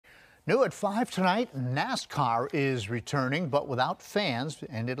New at 5 tonight, NASCAR is returning, but without fans,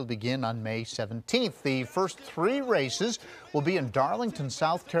 and it'll begin on May 17th. The first 3 races will be in Darlington,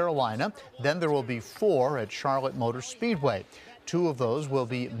 South Carolina. Then there will be 4 at Charlotte Motor Speedway. 2 of those will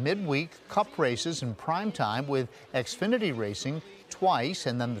be midweek cup races in prime time, with Xfinity racing twice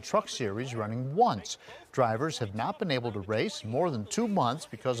and then the Truck Series running once. Drivers have not been able to race in more than 2 months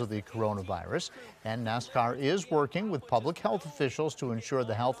because of the coronavirus, and NASCAR is working with public health officials to ensure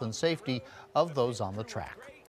the health and safety of those on the track.